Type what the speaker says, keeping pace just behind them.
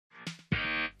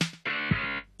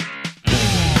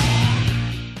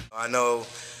I know,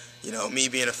 me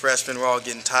being a freshman, we're all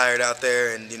getting tired out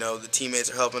there, and the teammates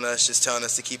are helping us, just telling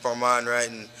us to keep our mind right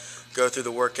and go through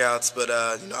the workouts. But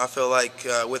I feel like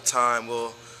with time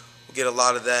we'll get a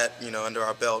lot of that under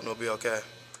our belt, and we'll be okay.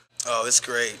 Oh, it's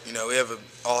great. We have an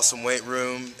awesome weight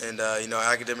room, and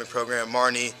our academic program,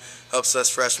 Marnie, helps us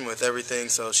freshmen with everything.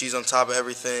 So she's on top of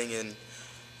everything, and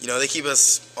they keep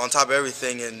us on top of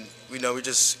everything, and we're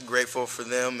just grateful for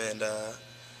them, and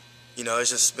it's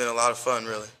just been a lot of fun,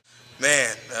 really.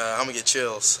 Man, I'm gonna get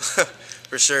chills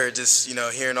for sure. Just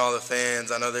hearing all the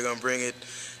fans. I know they're gonna bring it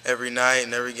every night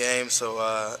and every game. So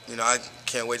I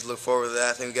can't wait to look forward to that.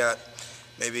 I think we got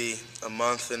maybe a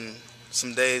month and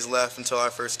some days left until our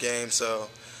first game. So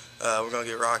we're gonna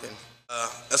get rocking.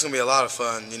 That's gonna be a lot of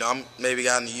fun. I'm maybe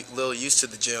gotten a little used to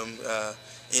the gym,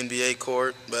 NBA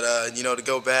court, but to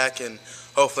go back and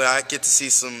hopefully I get to see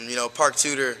some Park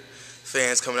Tudor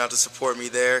fans coming out to support me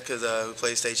there because we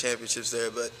play state championships there.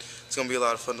 But it's going to be a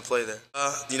lot of fun to play there.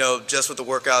 Just with the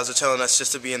workouts, they're telling us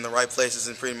just to be in the right places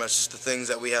and pretty much the things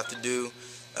that we have to do.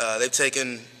 They've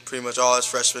taken pretty much all us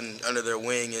freshmen under their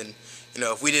wing, and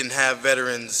if we didn't have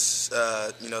veterans,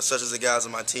 such as the guys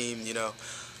on my team, I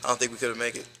don't think we could have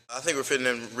made it. I think we're fitting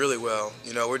in really well.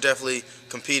 We're definitely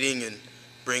competing and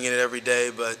bringing it every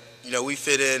day, but we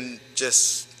fit in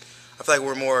just. I feel like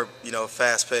we're more,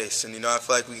 fast-paced, and I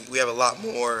feel like we have a lot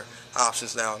more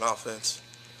options now in offense.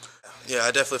 Yeah,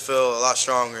 I definitely feel a lot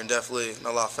stronger and definitely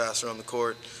a lot faster on the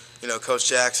court. Coach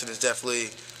Jackson is definitely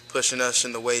pushing us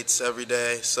in the weights every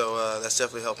day, so that's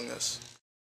definitely helping us.